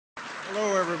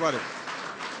Hello, everybody.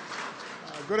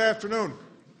 Good afternoon,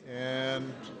 and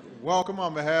welcome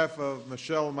on behalf of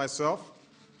Michelle and myself.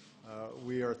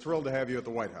 We are thrilled to have you at the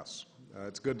White House.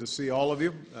 It's good to see all of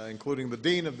you, including the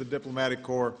Dean of the Diplomatic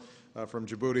Corps from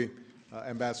Djibouti,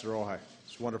 Ambassador Ohai.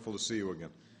 It's wonderful to see you again.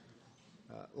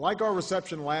 Like our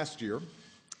reception last year,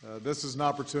 this is an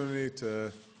opportunity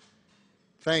to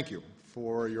thank you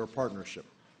for your partnership,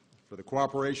 for the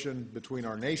cooperation between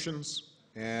our nations,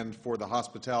 and for the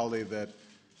hospitality that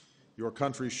your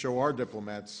countries show our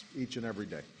diplomats each and every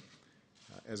day.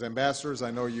 As ambassadors,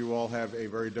 I know you all have a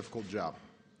very difficult job.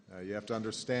 You have to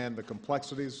understand the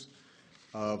complexities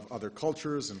of other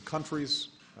cultures and countries,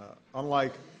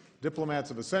 unlike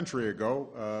diplomats of a century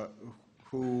ago,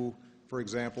 who, for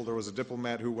example, there was a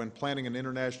diplomat who, when planning an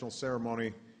international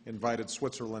ceremony, invited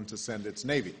Switzerland to send its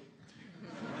navy.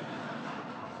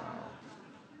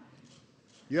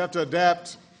 You have to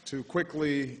adapt to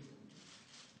quickly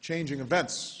changing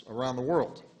events around the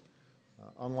world,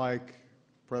 unlike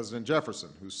President Jefferson,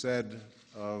 who said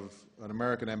of an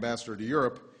American ambassador to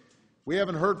Europe, "We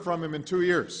haven't heard from him in 2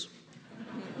 years.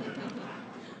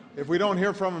 If we don't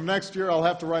hear from him next year, I'll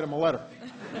have to write him a letter."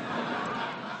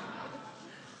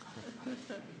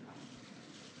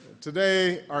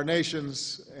 Today, our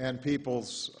nations and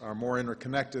peoples are more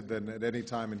interconnected than at any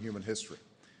time in human history.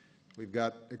 We've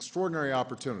got extraordinary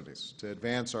opportunities to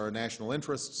advance our national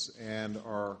interests and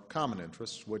our common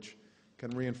interests, which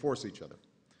can reinforce each other.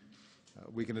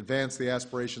 We can advance the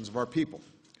aspirations of our people,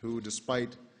 who,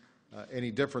 despite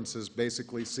any differences,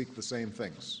 basically seek the same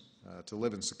things, to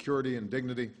live in security and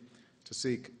dignity, to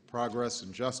seek progress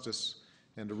and justice,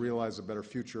 and to realize a better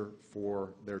future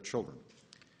for their children.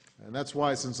 And that's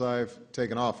why, since I've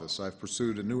taken office, I've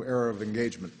pursued a new era of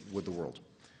engagement with the world,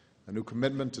 a new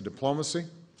commitment to diplomacy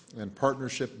and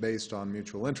partnership based on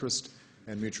mutual interest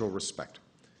and mutual respect.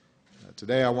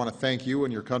 Today, I want to thank you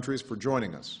and your countries for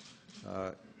joining us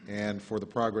and for the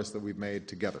progress that we've made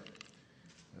together.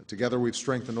 Together, we've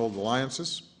strengthened old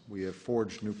alliances, we have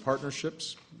forged new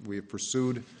partnerships, we have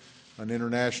pursued an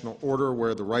international order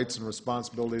where the rights and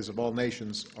responsibilities of all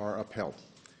nations are upheld.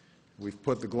 We've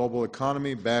put the global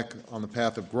economy back on the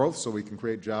path of growth so we can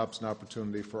create jobs and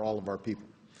opportunity for all of our people.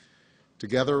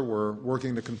 Together, we're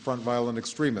working to confront violent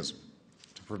extremism,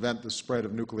 to prevent the spread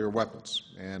of nuclear weapons,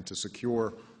 and to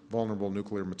secure vulnerable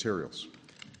nuclear materials.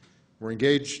 We're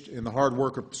engaged in the hard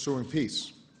work of pursuing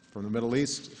peace from the Middle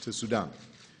East to Sudan,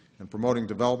 and promoting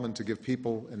development to give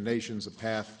people and nations a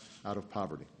path out of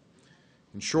poverty.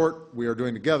 In short, we are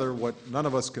doing together what none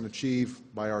of us can achieve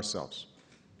by ourselves.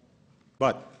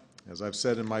 But, as I've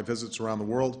said in my visits around the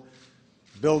world,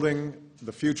 building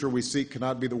the future we seek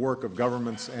cannot be the work of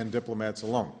governments and diplomats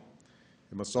alone.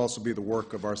 It must also be the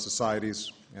work of our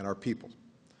societies and our people.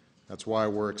 That's why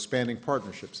we're expanding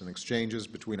partnerships and exchanges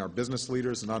between our business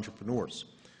leaders and entrepreneurs,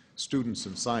 students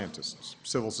and scientists,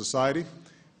 civil society,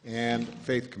 and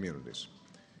faith communities.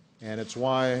 And it's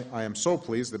why I am so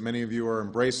pleased that many of you are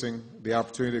embracing the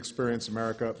opportunity to experience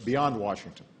America beyond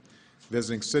Washington,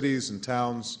 visiting cities and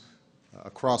towns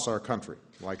across our country,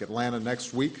 like Atlanta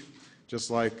next week, just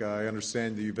like I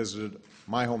understand that you visited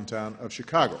my hometown of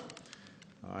Chicago.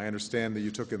 I understand that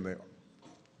you took in the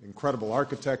incredible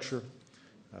architecture,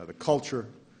 the culture,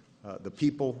 the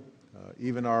people,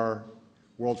 even our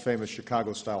world-famous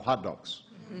Chicago-style hot dogs.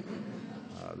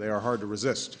 They are hard to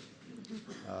resist.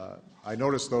 I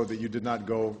noticed, though, that you did not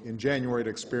go in January to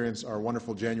experience our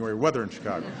wonderful January weather in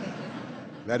Chicago.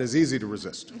 That is easy to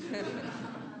resist.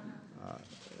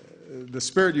 The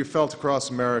spirit you felt across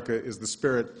America is the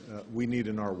spirit we need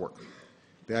in our work.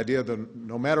 The idea that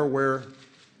no matter where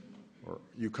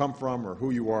you come from or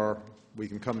who you are, we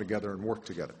can come together and work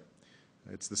together.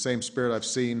 It's the same spirit I've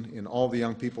seen in all the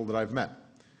young people that I've met,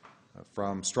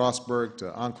 from Strasbourg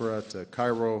to Ankara to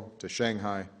Cairo to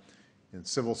Shanghai, and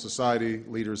civil society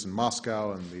leaders in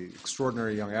Moscow, and the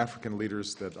extraordinary young African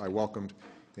leaders that I welcomed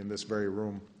in this very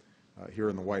room here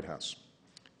in the White House.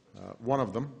 One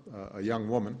of them, a young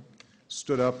woman,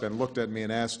 stood up and looked at me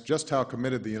and asked just how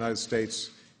committed the United States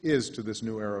is to this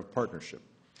new era of partnership.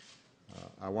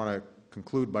 I want to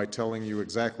conclude by telling you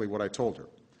exactly what I told her.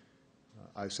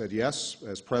 I said, yes,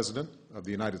 as President of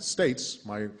the United States,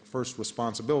 my first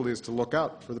responsibility is to look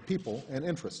out for the people and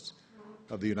interests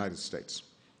of the United States,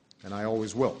 and I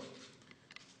always will.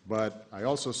 But I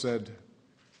also said,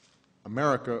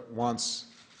 America wants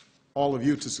all of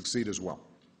you to succeed as well,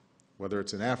 whether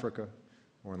it's in Africa,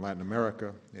 or in Latin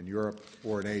America, in Europe,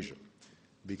 or in Asia.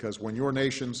 Because when your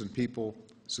nations and people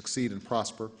succeed and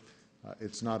prosper,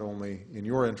 it's not only in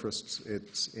your interests,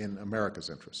 it's in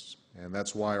America's interests. And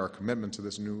that's why our commitment to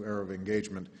this new era of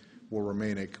engagement will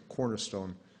remain a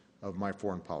cornerstone of my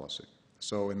foreign policy.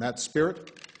 So in that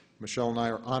spirit, Michelle and I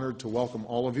are honored to welcome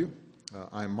all of you.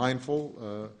 I'm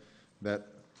mindful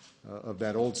of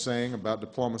that old saying about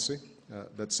diplomacy,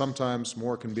 that sometimes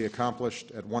more can be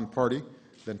accomplished at one party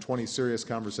than 20 serious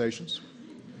conversations.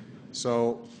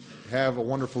 So have a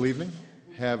wonderful evening,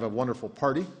 have a wonderful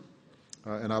party,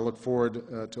 and I look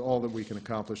forward to all that we can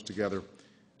accomplish together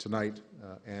tonight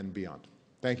and beyond.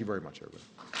 Thank you very much, everybody.